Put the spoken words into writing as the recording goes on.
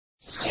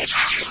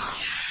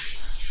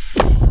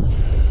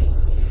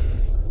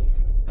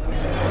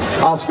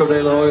Oscar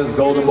De La Hoya's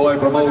Golden Boy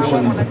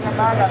Promotions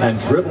and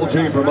Triple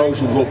G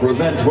Promotions will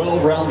present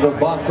 12 rounds of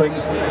boxing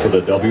for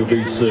the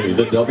WBC,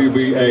 the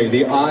WBA,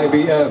 the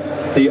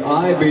IBF, the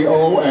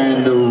IBO,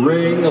 and the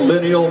Ring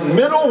Lineal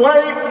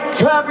Middleweight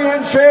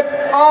Championship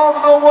of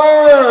the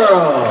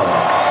World.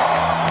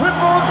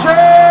 Triple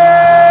G!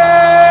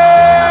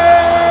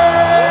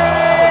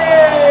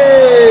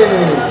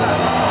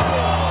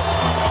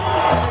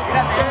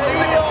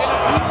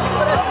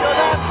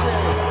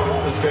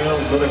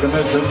 For the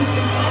commission,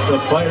 the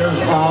fighters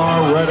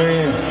are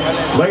ready.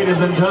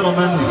 Ladies and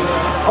gentlemen,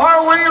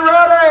 are we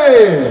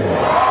ready?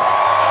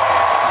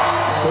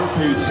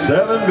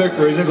 37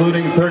 victories,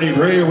 including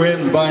 33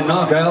 wins by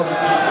knockout,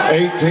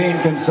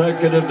 18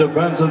 consecutive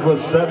defenses with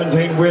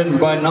 17 wins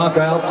by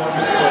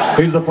knockout.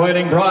 He's the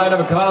fighting pride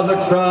of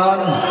Kazakhstan.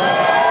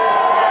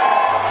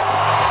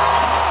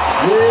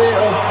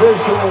 The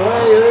official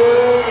weigh-in.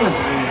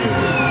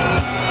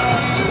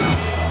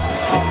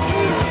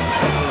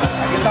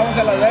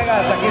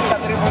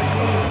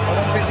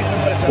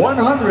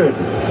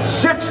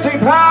 160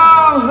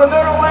 pounds, the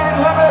middleweight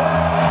limit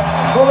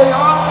for the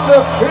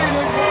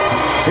undefeated.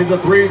 He's a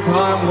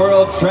three-time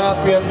world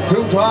champion,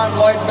 two-time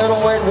light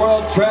middleweight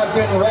world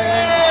champion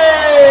reigning.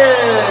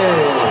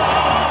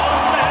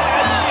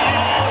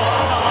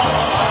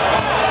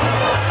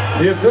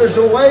 The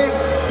official weight,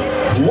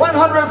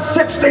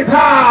 160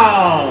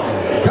 pounds,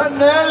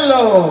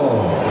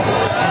 Canelo.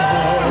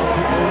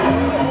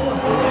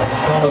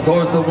 Of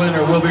course, the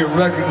winner will be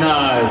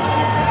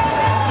recognized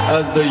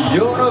as the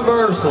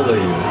universally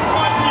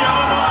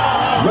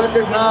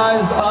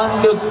recognized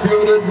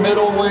undisputed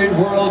middleweight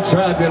world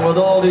champion with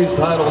all these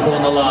titles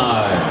on the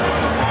line.